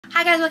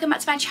Hi guys, welcome back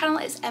to my channel.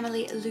 It's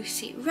Emily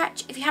Lucy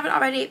Rajch. If you haven't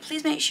already,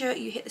 please make sure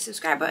you hit the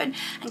subscribe button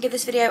and give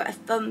this video a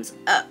thumbs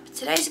up.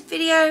 Today's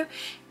video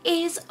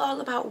is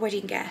all about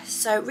wedding guests.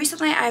 So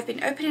recently I've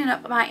been opening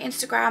up my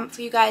Instagram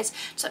for you guys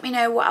to let me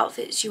know what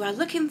outfits you are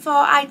looking for,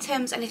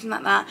 items, anything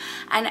like that,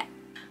 and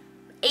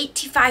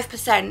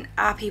 85%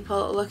 are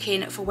people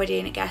looking for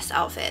wedding guest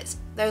outfits.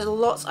 There's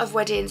lots of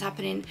weddings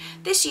happening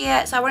this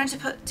year, so I wanted to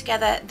put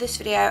together this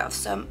video of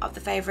some of the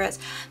favourites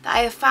that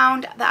I have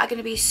found that are going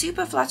to be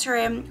super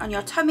flattering on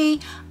your tummy,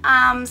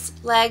 arms,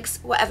 legs,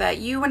 whatever.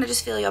 You want to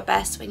just feel your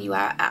best when you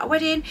are at a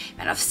wedding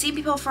and I've seen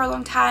people for a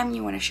long time.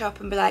 You want to show up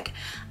and be like,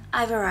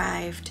 I've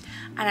arrived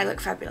and I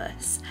look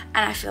fabulous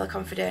and I feel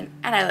confident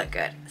and I look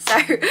good. So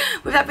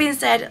with that being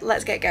said,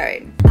 let's get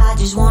going. I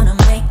just want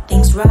to make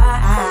things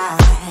right.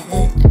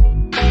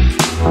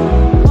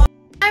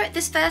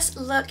 This first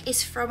look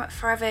is from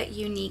Forever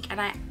Unique and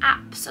I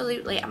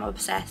absolutely am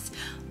obsessed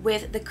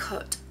with the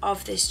cut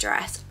of this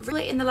dress.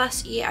 Really, in the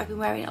last year I've been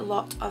wearing a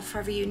lot of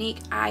Forever Unique.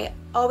 I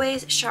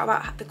always shout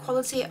about the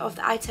quality of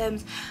the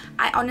items.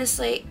 I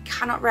honestly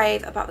cannot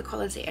rave about the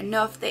quality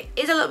enough. It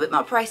is a little bit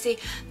more pricey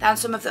than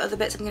some of the other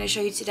bits I'm going to show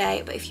you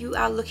today, but if you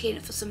are looking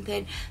for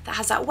something that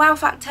has that wow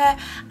factor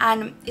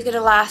and is going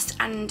to last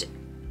and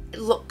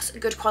looks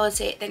good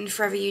quality, then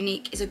Forever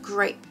Unique is a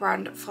great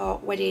brand for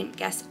wedding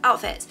guest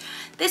outfits.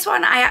 This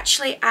one I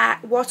actually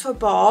wore to a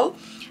ball,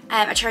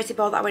 a charity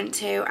ball that I went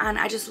to, and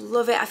I just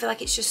love it. I feel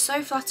like it's just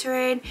so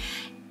flattering.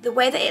 The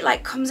way that it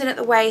like comes in at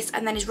the waist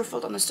and then is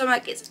ruffled on the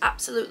stomach, it's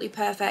absolutely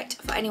perfect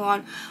for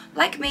anyone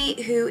like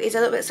me who is a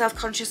little bit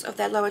self-conscious of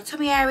their lower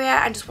tummy area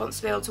and just wants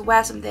to be able to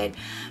wear something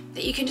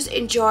that you can just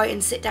enjoy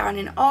and sit down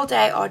in all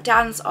day, or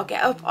dance or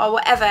get up or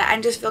whatever,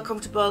 and just feel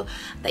comfortable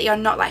that you're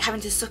not like having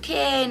to suck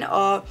in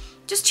or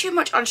just too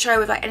much on show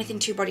with like anything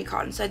too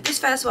bodycon. So this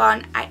first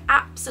one, I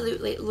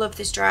absolutely love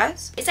this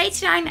dress. It's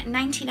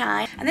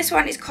 $89.99 and this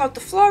one is called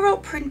the floral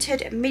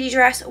printed midi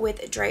dress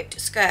with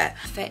draped skirt.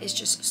 Fit is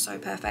just so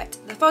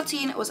perfect. The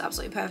 14 was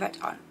absolutely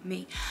perfect on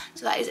me.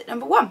 So that is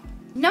number one.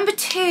 Number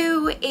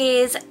two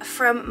is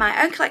from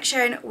my own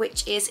collection,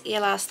 which is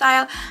ELR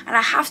Style, and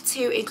I have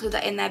to include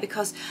that in there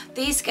because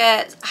these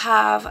skirts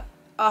have,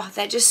 oh,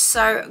 they're just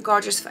so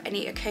gorgeous for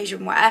any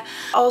occasion wear.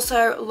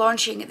 Also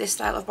launching this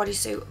style of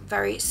bodysuit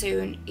very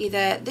soon,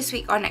 either this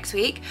week or next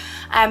week.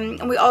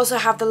 And we also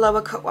have the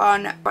lower cut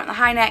one on the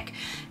high neck,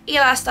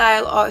 ELR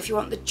Style, or if you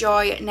want the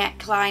joy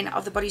neckline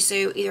of the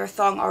bodysuit, either a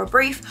thong or a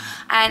brief,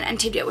 and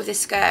teamed it with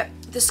this skirt.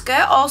 The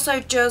skirt also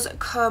does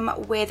come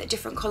with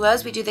different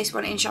colours. We do this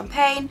one in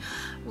champagne,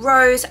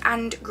 rose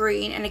and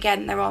green, and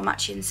again they're all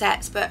matching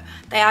sets, but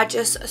they are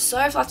just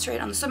so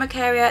flattering on the stomach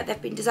area.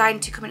 They've been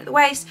designed to come in at the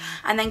waist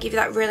and then give you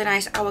that really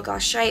nice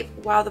hourglass shape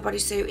while the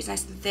bodysuit is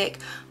nice and thick,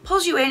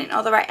 pulls you in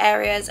all the right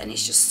areas, and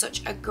it's just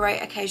such a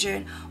great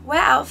occasion wear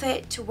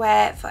outfit to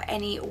wear for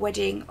any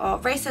wedding or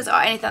races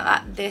or anything like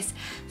that this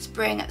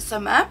spring,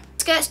 summer.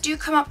 Skirts do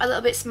come up a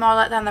little bit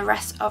smaller than the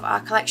rest of our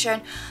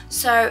collection,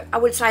 so I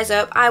would size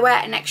up. I wear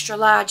an extra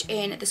large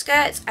in the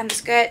skirts and the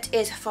skirt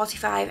is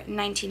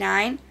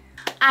 $45.99.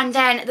 And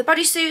then the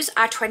bodysuits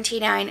are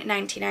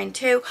 $29.99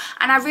 too,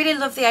 and I really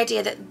love the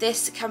idea that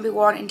this can be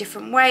worn in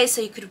different ways.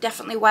 So you could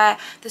definitely wear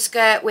the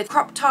skirt with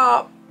crop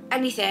top,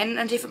 anything,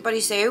 a different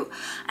bodysuit,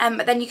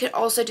 but then you could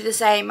also do the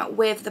same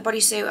with the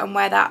bodysuit and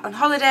wear that on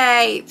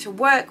holiday, to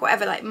work,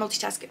 whatever, like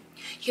multitasking.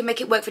 You can make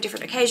it work for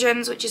different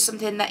occasions, which is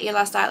something that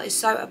ELR Style is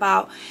so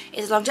about,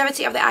 is the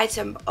longevity of the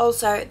item, but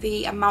also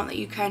the amount that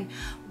you can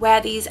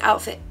wear these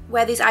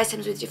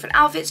items with different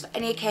outfits for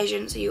any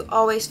occasion, so you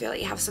always feel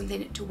like you have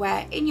something to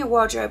wear in your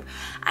wardrobe.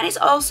 And it's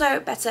also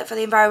better for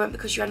the environment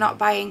because you are not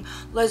buying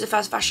loads of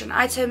fast fashion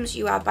items,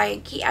 you are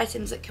buying key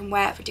items that can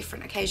wear for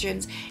different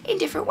occasions in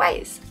different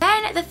ways.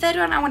 Then the third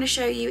one I want to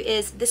show you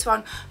is this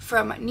one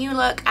from New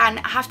Look, and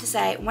I have to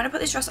say, when I put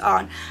this dress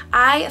on,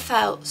 I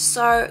felt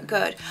so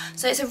good.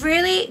 So it's a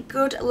really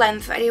good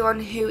length for anyone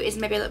who is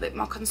maybe a little bit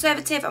more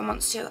conservative and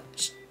wants to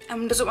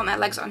doesn't want their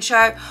legs on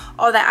show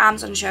or their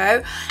arms on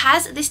show.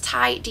 Has this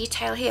tie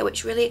detail here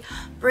which really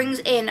brings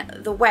in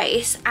the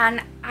waist,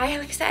 and like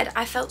I said,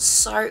 I felt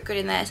so good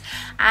in this,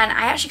 and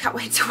I actually can't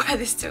wait to wear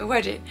this to a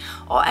wedding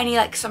or any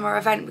like summer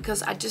event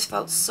because I just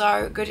felt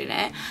so good in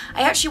it.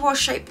 I actually wore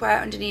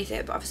shapewear underneath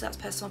it, but obviously that's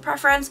personal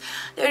preference.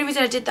 The only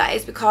reason I did that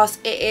is because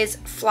it is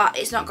flat,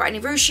 it's not got any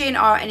ruching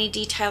or any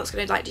detail that's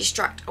going to like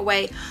distract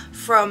away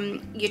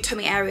from your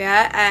tummy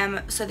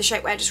area, so the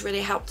shapewear just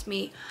really helped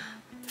me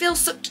feel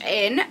sucked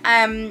in,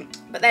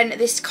 but then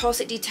this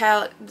corset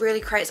detail really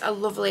creates a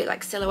lovely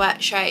like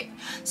silhouette shape.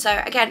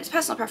 So again, it's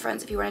personal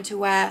preference if you wanted to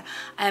wear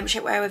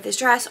shapewear with this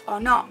dress or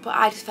not, but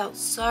I just felt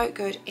so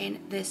good in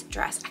this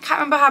dress. I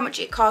can't remember how much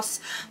it costs,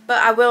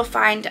 but I will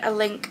find a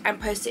link and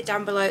post it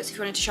down below, so if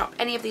you wanted to shop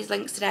any of these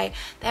links today,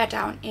 they are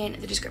down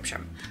in the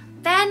description.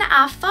 Then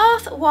our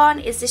fourth one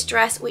is this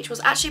dress, which was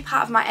actually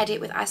part of my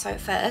edit with I Saw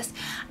It First.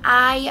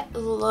 I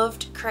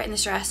loved creating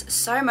this dress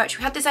so much.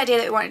 We had this idea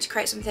that we wanted to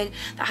create something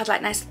that had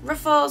like nice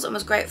ruffles and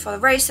was great for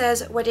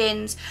races,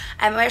 weddings,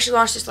 and we actually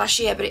launched this last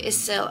year, but it is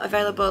still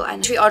available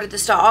and we ordered the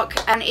stock,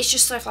 and it's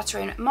just so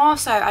flattering. More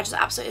so, I just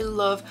absolutely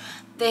love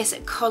this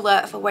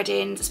colour for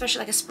weddings, especially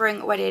like a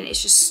spring wedding.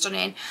 It's just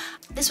stunning.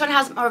 This one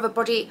has more of a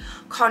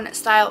bodycon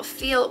style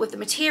feel with the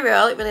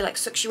material. It really like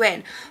sucks you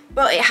in,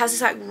 but it has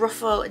this like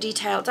ruffle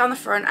detail down the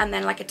front and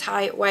then like a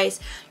tight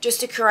waist just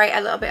to create a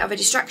little bit of a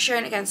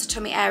distraction against the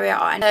tummy area.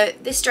 And so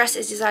this dress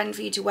is designed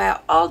for you to wear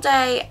all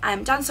day,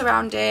 dance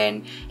around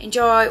in,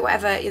 enjoy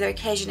whatever your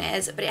occasion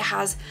is, but it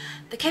has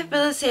the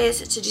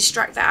capabilities to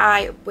distract the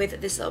eye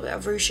with this little bit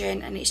of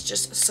ruching, and it's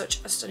just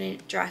such a stunning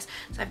dress.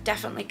 So I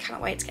definitely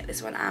cannot wait to get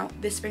this one out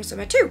this spring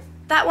summer too.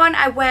 That one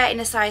I wear in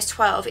a size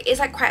 12. It is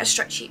like quite a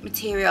stretchy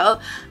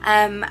material,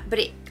 but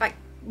it like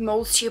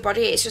molds to your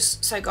body. It's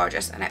just so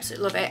gorgeous and I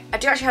absolutely love it. I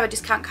do actually have a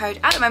discount code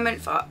at the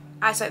moment for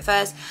I Saw It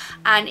First,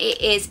 and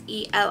it is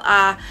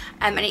ELR,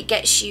 and it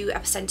gets you a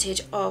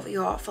percentage of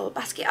your full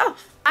basket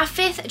off. Our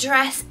fifth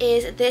dress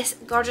is this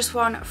gorgeous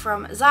one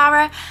from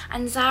Zara,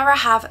 and Zara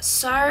have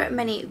so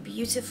many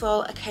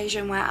beautiful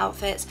occasion wear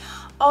outfits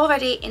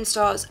already in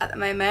stores at the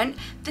moment.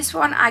 This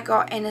one I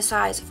got in a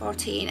size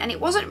 14, and it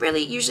wasn't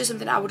really usually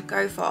something I would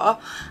go for,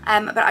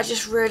 but I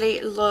just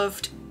really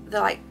loved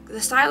the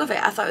style of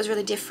it. I thought it was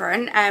really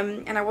different,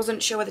 and I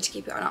wasn't sure whether to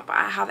keep it or not, but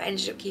I have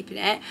ended up keeping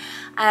it.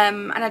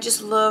 And I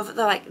just love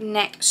the like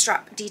neck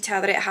strap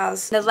detail that it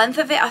has. The length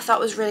of it I thought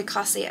was really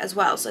classy as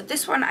well. So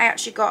this one I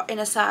actually got in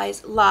a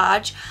size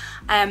large,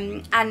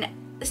 and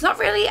it's not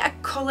really a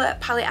colour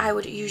palette I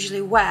would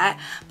usually wear,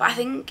 but I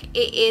think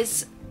it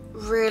is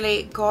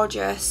really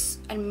gorgeous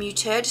and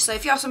muted. So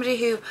if you're somebody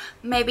who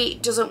maybe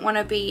doesn't want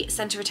to be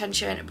centre of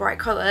attention, bright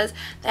colours,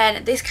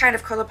 then this kind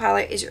of colour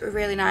palette is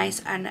really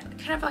nice and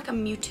kind of like a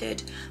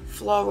muted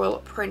floral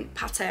print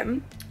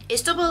pattern.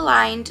 It's double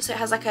lined, so it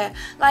has like a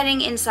lining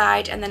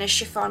inside and then a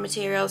chiffon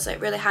material, so it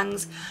really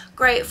hangs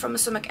great from the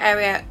stomach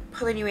area,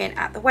 pulling you in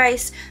at the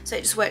waist, so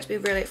it just works to be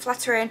really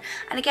flattering,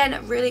 and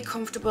again, really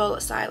comfortable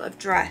style of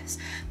dress.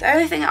 The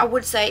only thing I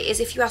would say is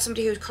if you are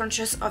somebody who's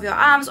conscious of your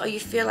arms, or you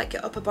feel like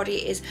your upper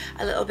body is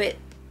a little bit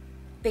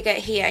bigger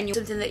here and you're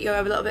something that you're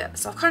a little bit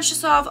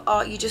self-conscious of,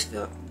 or you just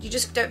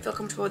don't feel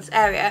comfortable with this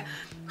area,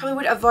 probably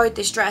would avoid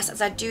this dress,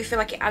 as I do feel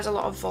like it adds a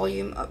lot of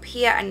volume up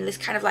here and this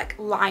kind of like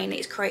line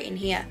it's creating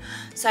here.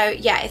 So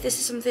yeah, if this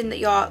is something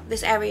that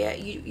this area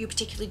you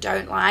particularly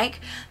don't like,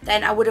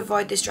 then I would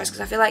avoid this dress,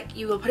 because I feel like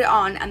you will put it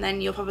on and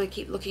then you'll probably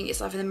keep looking at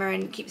yourself in the mirror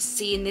and keep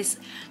seeing this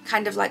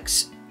kind of like,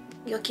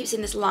 you'll keep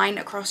seeing this line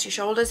across your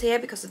shoulders here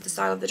because of the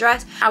style of the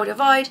dress. I would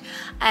avoid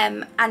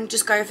and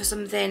just go for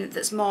something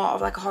that's more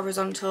of like a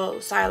horizontal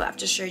style that I've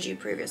just showed you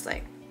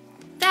previously.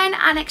 Then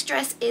our next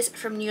dress is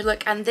from New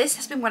Look, and this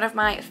has been one of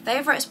my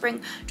favourite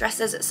spring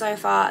dresses so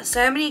far.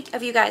 So many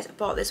of you guys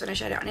bought this when I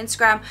showed it on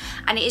Instagram,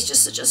 and it is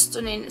just such a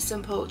stunning,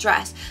 simple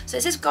dress. So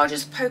it's this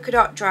gorgeous polka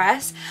dot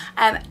dress.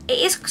 It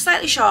is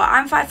slightly short.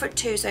 I'm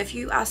 5'2", so if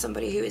you are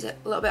somebody who is a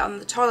little bit on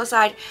the taller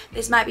side,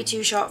 this might be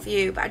too short for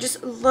you. But I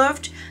just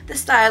loved the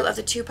style of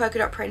the two polka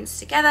dot prints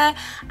together,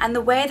 and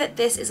the way that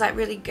this is like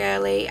really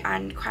girly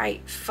and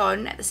quite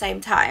fun at the same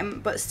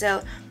time, but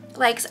still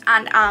legs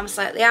and arms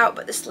slightly out,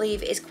 but the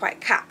sleeve is quite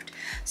capped.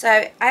 So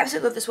I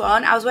absolutely love this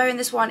one. I was wearing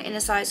this one in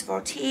a size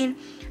 14,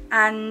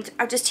 and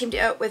I've just teamed it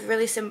up with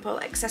really simple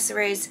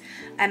accessories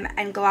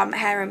and glam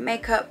hair and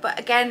makeup. But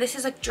again, this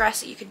is a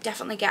dress that you could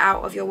definitely get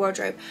out of your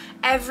wardrobe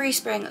every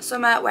spring,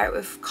 summer, wear it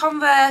with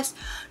Converse,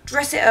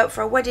 dress it up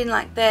for a wedding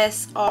like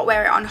this, or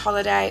wear it on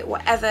holiday,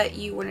 whatever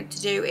you wanted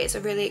to do. It's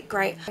a really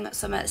great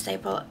summer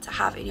staple to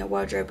have in your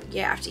wardrobe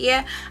year after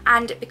year.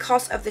 And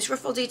because of this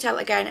ruffle detail,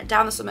 again,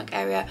 down the stomach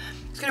area,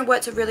 it's going to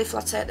work to really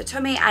flatter the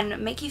tummy and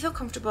make you feel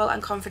comfortable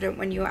and confident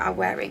when you are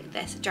wearing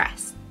this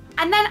dress.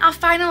 And then our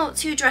final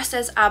two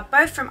dresses are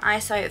both from I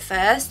Saw It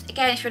First.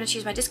 Again, if you want to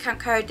choose my discount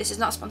code, this is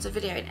not a sponsored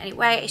video in any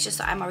way, it's just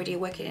that I'm already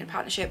working in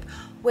partnership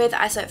with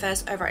I Saw It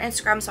First over on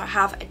Instagram, so I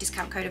have a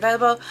discount code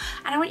available,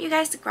 and I want you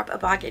guys to grab a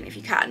bargain if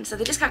you can. So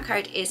the discount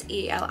code is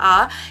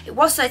ELR. It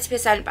was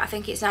 30%, but I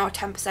think it's now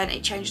 10%.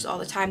 It changes all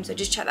the time, so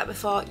just check that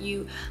before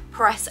you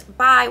press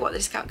buy what the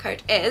discount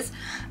code is.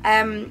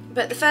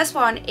 But the first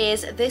one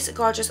is this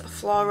gorgeous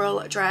floral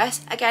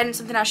dress. Again,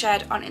 something I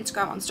shared on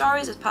Instagram on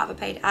stories as part of a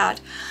paid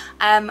ad.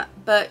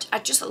 But I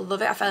just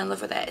love it. I fell in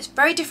love with it. It's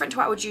very different to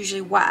what I would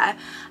usually wear.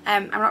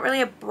 I'm not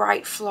really a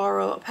bright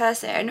floral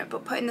person,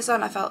 but putting this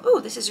on I felt, oh,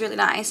 this is really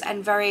nice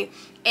and very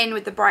in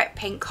with the bright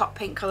pink, hot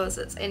pink colours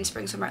that's in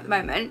spring summer at the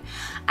moment.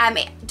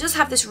 It does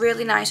have this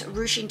really nice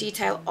ruching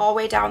detail all the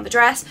way down the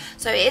dress,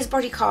 so it is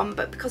bodycon,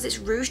 but because it's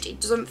ruched, it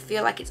doesn't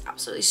feel like it's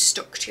absolutely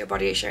stuck to your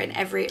body, showing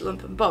every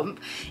lump and bump.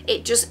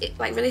 It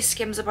like really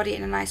skims the body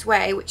in a nice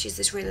way, which is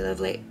this really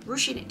lovely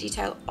ruching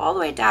detail all the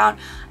way down.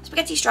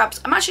 Spaghetti straps.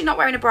 I'm actually not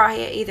wearing a bra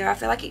here either. I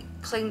feel like it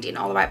clinged in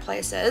all the right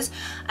places.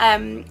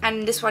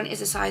 And this one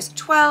is a size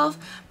 12,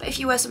 but if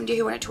you were somebody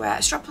who wanted to wear a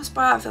strapless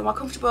bra and feel more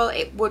comfortable,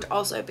 it would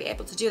also be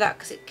able to do that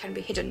because it can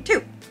be hidden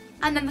too.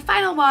 And then the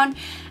final one,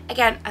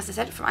 again, as I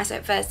said, from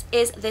ISIF first,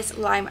 is this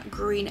lime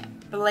green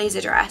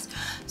blazer dress.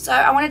 So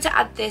I wanted to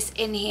add this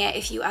in here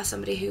if you are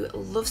somebody who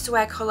loves to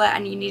wear colour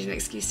and you need an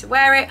excuse to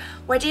wear it.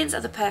 Weddings are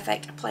the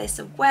perfect place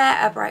to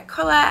wear a bright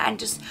colour and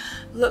just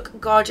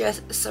look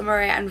gorgeous,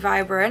 summery and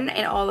vibrant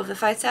in all of the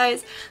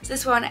photos. So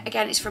this one,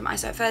 again, is from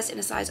ISIF first in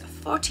a size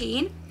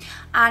 14,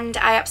 and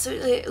I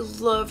absolutely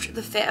loved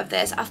the fit of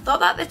this. I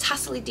thought that the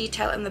tassel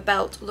detail in the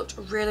belt looked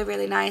really,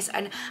 really nice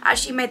and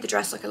actually made the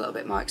dress look a little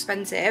bit more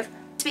expensive.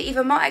 To be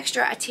even more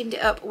extra, I teamed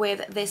it up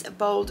with this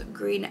bold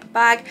green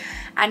bag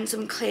and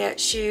some clear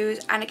shoes,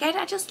 and again,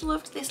 I just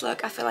loved this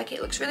look. I feel like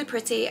it looks really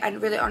pretty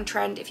and really on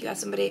trend if you are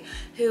somebody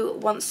who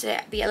wants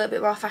to be a little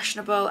bit more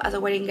fashionable as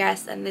a wedding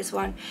guest, then this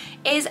one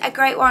is a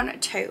great one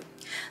too.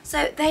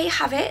 So there you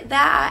have it. There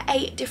are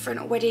 8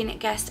 different wedding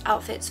guest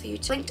outfits for you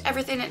to link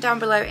everything down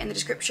below in the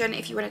description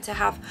if you wanted to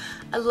have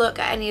a look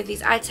at any of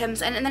these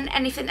items, and then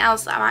anything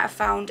else that I might have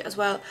found as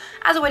well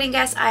as a wedding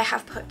guest I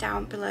have put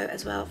down below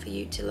as well for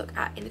you to look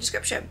at in the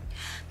description.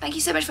 Thank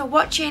you so much for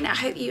watching. I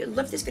hope you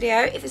loved this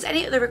video. If there's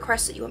any other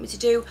requests that you want me to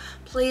do,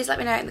 please let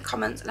me know in the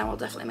comments and I will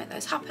definitely make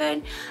those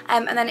happen.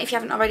 And then if you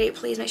haven't already,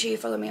 please make sure you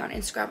follow me on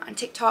Instagram and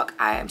TikTok.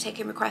 I am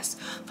taking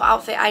requests for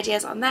outfit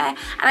ideas on there,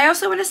 and I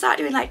also want to start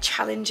doing like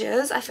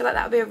challenges. I feel like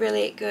that would be a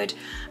really good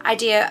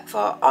idea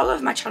for all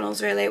of my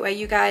channels really, where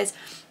you guys,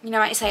 you know,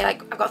 might say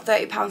like, I've got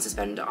 £30 to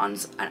spend on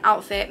an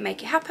outfit,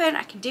 make it happen.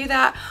 I can do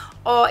that.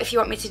 Or if you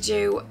want me to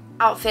do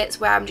outfits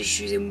where I'm just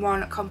using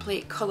one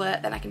complete colour,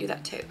 then I can do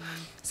that too.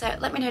 So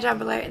let me know down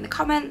below in the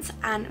comments,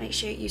 and make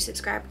sure you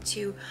subscribe so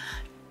you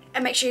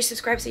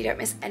don't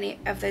miss any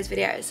of those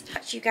videos.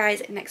 Catch you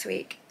guys next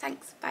week.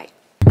 Thanks, bye.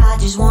 I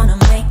just wanna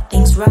make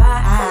things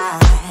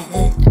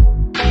right.